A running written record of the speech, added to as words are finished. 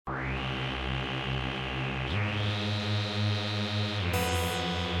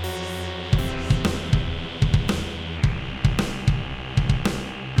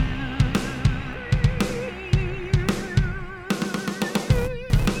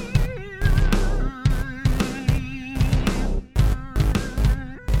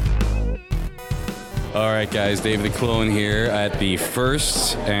All right, guys, Dave the Clone here at the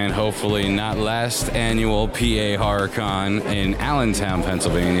first and hopefully not last annual PA HorrorCon in Allentown,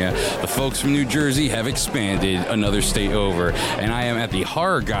 Pennsylvania. The folks from New Jersey have expanded another state over, and I am at the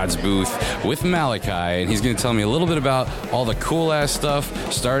HorrorGods booth with Malaki, and he's going to tell me a little bit about all the cool-ass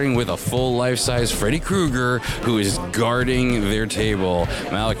stuff, starting with a full life-size Freddy Krueger who is guarding their table.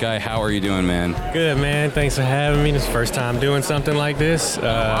 Malaki, how are you doing, man? Good, man. Thanks for having me. This is the first time doing something like this.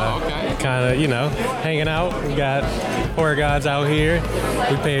 Okay. Kind of, hanging out. We got HorrorGods out here.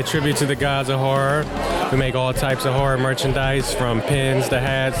 We pay a tribute to the gods of horror. We make all types of horror merchandise, from pins to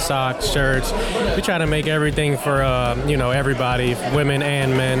hats, socks, shirts. We try to make everything for, everybody, women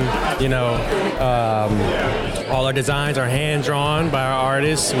and men. All our designs are hand-drawn by our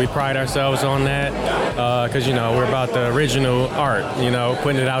artists. We pride ourselves on that because, we're about the original art,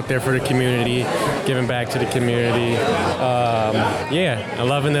 putting it out there for the community, giving back to the community. I'm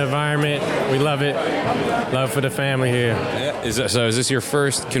loving the environment. We love it. Love for the family here. Yeah. Is this your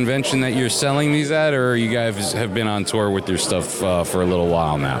first convention that you're selling these at, or you guys have been on tour with your stuff for a little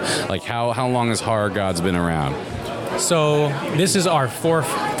while now? Like, how long has HorrorGods been around? So this is our fourth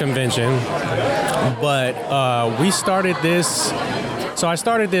convention, but we started this. So I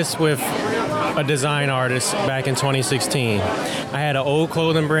started this with a design artist back in 2016. I had an old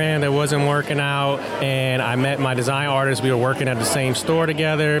clothing brand that wasn't working out, and I met my design artist. We were working at the same store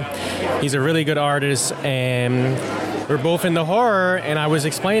together. He's a really good artist, and we're both into horror, and I was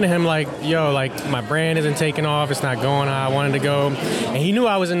explaining to him, my brand isn't taking off, it's not going how I wanted to go. And he knew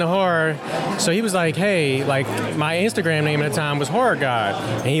I was into horror, so he was like, hey, my Instagram name at the time was HorrorGod,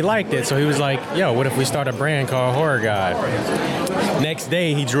 and he liked it, so he was like, what if we start a brand called HorrorGod? Next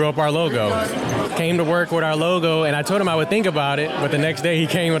day, he drew up our logo. Came to work with our logo, and I told him I would think about it, but the next day he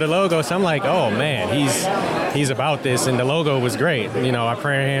came with a logo, so I'm like, oh man, he's about this, and the logo was great. Our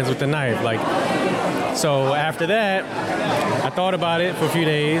prayer hands with the knife, So after that, I thought about it for a few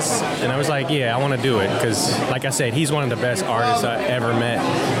days, and I was like, I want to do it, because, like I said, he's one of the best artists I ever met,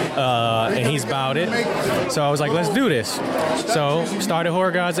 and he's about it. So I was like, let's do this. So started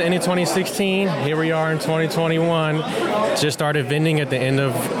HorrorGods in 2016. Here we are in 2021. Just started vending at the end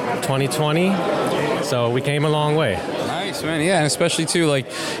of 2020. So we came a long way. Nice, man. Yeah, and especially too,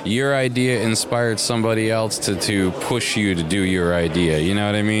 your idea inspired somebody else to push you to do your idea. You know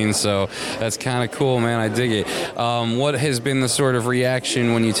what I mean? So that's kind of cool, man. I dig it. What has been the sort of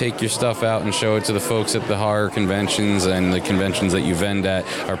reaction when you take your stuff out and show it to the folks at the horror conventions and the conventions that you vend at?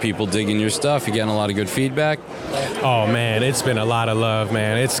 Are people digging your stuff? You getting a lot of good feedback? Oh man, it's been a lot of love,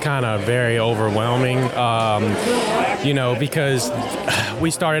 man. It's kind of very overwhelming, because we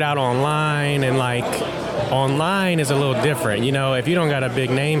started out online, and online is a little different. If you don't got a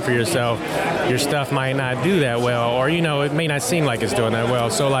big name for yourself, your stuff might not do that well, or it may not seem like it's doing that well.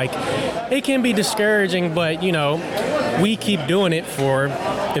 So it can be discouraging, but we keep doing it for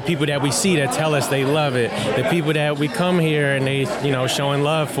the people that we see that tell us they love it, the people that we come here and they showing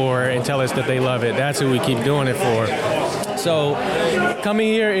love for and tell us that they love it. That's who we keep doing it for. So coming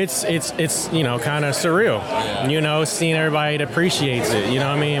here, it's kind of surreal, seeing everybody that appreciates it.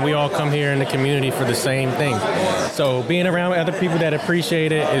 We all come here in the community for the same thing. So being around other people that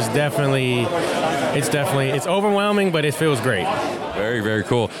appreciate it is it's overwhelming, but it feels great. Very, very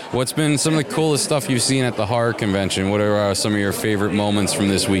cool. What's been some of the coolest stuff you've seen at the horror convention? What are some of your favorite moments from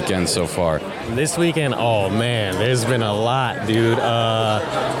this weekend so far? This weekend, oh man, there's been a lot, dude.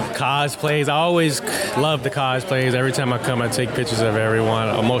 Cosplays, I always love the cosplays. Every time I come, I take pictures of everyone,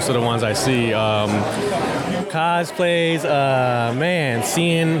 or most of the ones I see. Cosplays,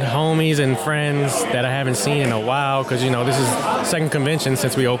 seeing homies and friends that I haven't seen in a while, because this is second convention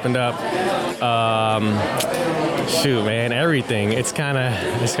since we opened up. Everything. It's kind of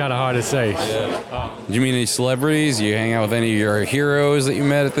hard to say. Yeah. Do you meet any celebrities? You hang out with any of your heroes that you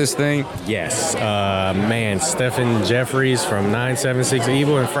met at this thing? Yes. Stephen Jeffries from 976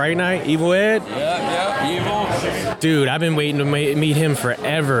 Evil and Fright Night. Evil Ed. Yeah, Evil. Dude, I've been waiting to meet him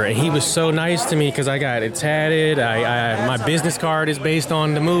forever, and he was so nice to me because I got it tatted. My business card is based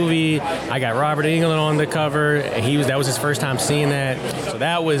on the movie. I got Robert Englund on the cover, and that was his first time seeing that. So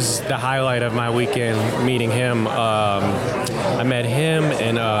that was the highlight of my weekend, meeting him. I met him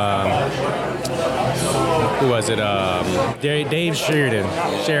and who was it? Dave Sheridan.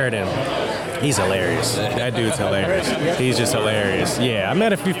 He's hilarious. That dude's hilarious. He's just hilarious. Yeah, I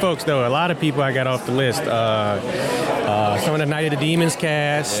met a few folks, though. A lot of people I got off the list. Some of the Night of the Demons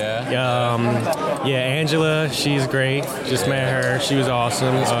cast. Yeah, Angela, she's great. Just met her. She was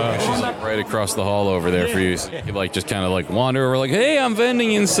awesome. She's like right across the hall over there for you. So you could like just kind of like wander over, like, hey, I'm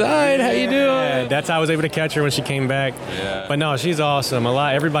vending inside. How you doing? Yeah, that's how I was able to catch her when she came back. Yeah. But no, she's awesome.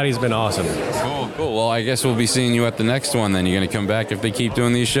 Everybody's been awesome. Cool. Well, I guess we'll be seeing you at the next one. Then you're gonna come back if they keep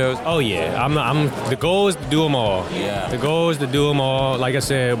doing these shows. Oh yeah, the goal is to do them all. Yeah. The goal is to do them all. Like I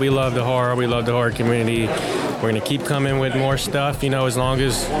said, we love the horror. We love the horror community. We're gonna keep coming with more stuff. As long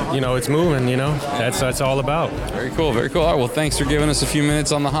as it's moving. That's all about. Very cool. All right. Well, thanks for giving us a few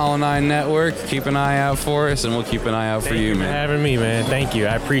minutes on the Hollow 9 Network. Keep an eye out for us, and we'll keep an eye out for you, man. Thank you for having me, man. Thank you.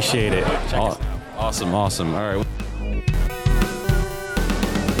 I appreciate it. Awesome. All right.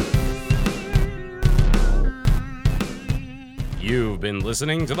 You've been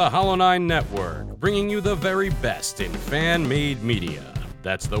listening to the Hollow 9 Network, bringing you the very best in fan-made media.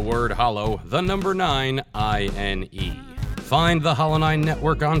 That's the word hollow, the number 9, I-N-E. Find the Hollow 9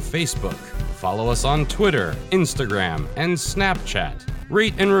 Network on Facebook. Follow us on Twitter, Instagram, and Snapchat.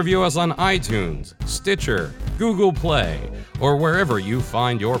 Rate and review us on iTunes, Stitcher, Google Play, or wherever you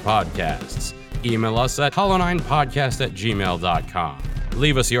find your podcasts. Email us at hollow9podcast@gmail.com.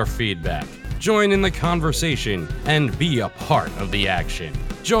 Leave us your feedback. Join in the conversation and be a part of the action.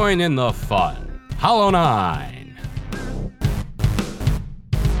 Join in the fun. Hollow 9.